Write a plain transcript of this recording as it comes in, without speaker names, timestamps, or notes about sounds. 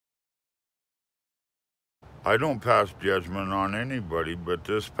I don't pass judgment on anybody, but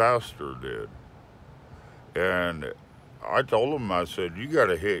this pastor did. And I told him, I said, you got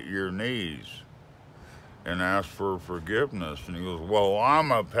to hit your knees and ask for forgiveness. And he goes, well,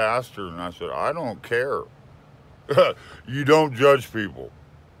 I'm a pastor. And I said, I don't care. You don't judge people,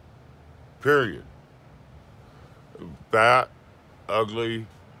 period. Fat, ugly,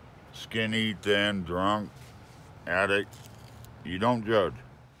 skinny, thin, drunk, addict, you don't judge.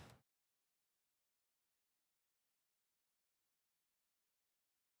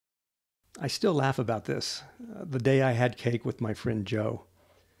 I still laugh about this. The day I had cake with my friend Joe.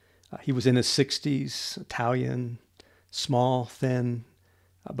 He was in his 60s, Italian, small, thin,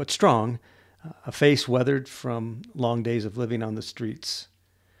 but strong, a face weathered from long days of living on the streets,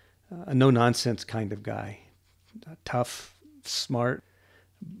 a no nonsense kind of guy, tough, smart,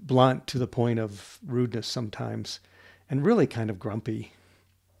 blunt to the point of rudeness sometimes, and really kind of grumpy.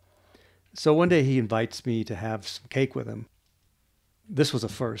 So one day he invites me to have some cake with him. This was a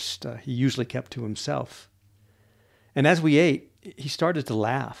first. He usually kept to himself. And as we ate, he started to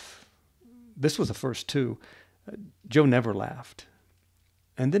laugh. This was a first, too. Joe never laughed.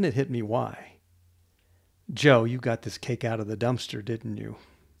 And then it hit me why. Joe, you got this cake out of the dumpster, didn't you?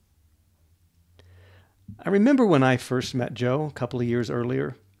 I remember when I first met Joe a couple of years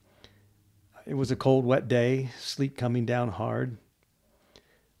earlier. It was a cold, wet day, sleet coming down hard.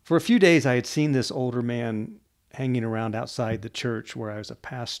 For a few days, I had seen this older man hanging around outside the church where I was a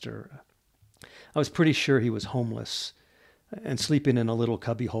pastor. I was pretty sure he was homeless and sleeping in a little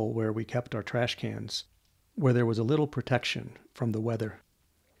cubbyhole where we kept our trash cans, where there was a little protection from the weather.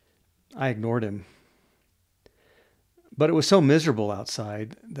 I ignored him. But it was so miserable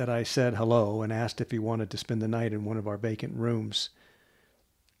outside that I said hello and asked if he wanted to spend the night in one of our vacant rooms.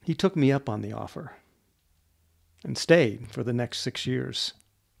 He took me up on the offer and stayed for the next 6 years.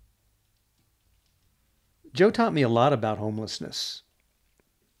 Joe taught me a lot about homelessness,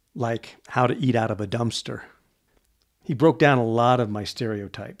 like how to eat out of a dumpster. He broke down a lot of my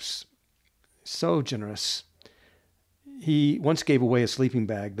stereotypes. So generous. He once gave away a sleeping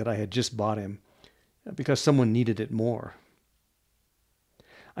bag that I had just bought him because someone needed it more.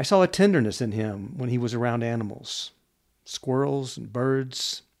 I saw a tenderness in him when he was around animals, squirrels and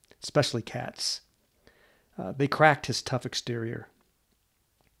birds, especially cats. They cracked his tough exterior.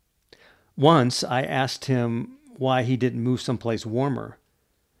 Once I asked him why he didn't move someplace warmer,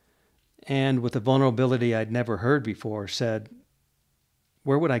 and with a vulnerability I'd never heard before, said,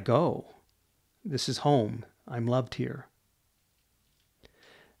 "Where would I go? This is home. I'm loved here."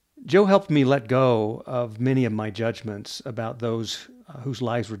 Joe helped me let go of many of my judgments about those whose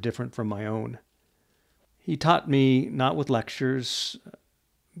lives were different from my own. He taught me not with lectures,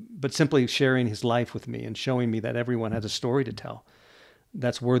 but simply sharing his life with me and showing me that everyone has a story to tell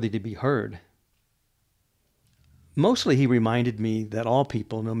that's worthy to be heard. Mostly he reminded me that all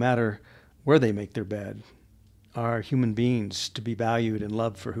people, no matter where they make their bed, are human beings to be valued and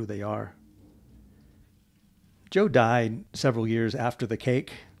loved for who they are. Joe died several years after the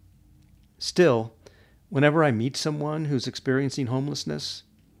cake. Still, whenever I meet someone who's experiencing homelessness,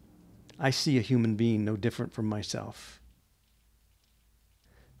 I see a human being no different from myself.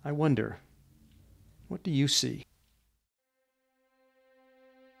 I wonder, what do you see?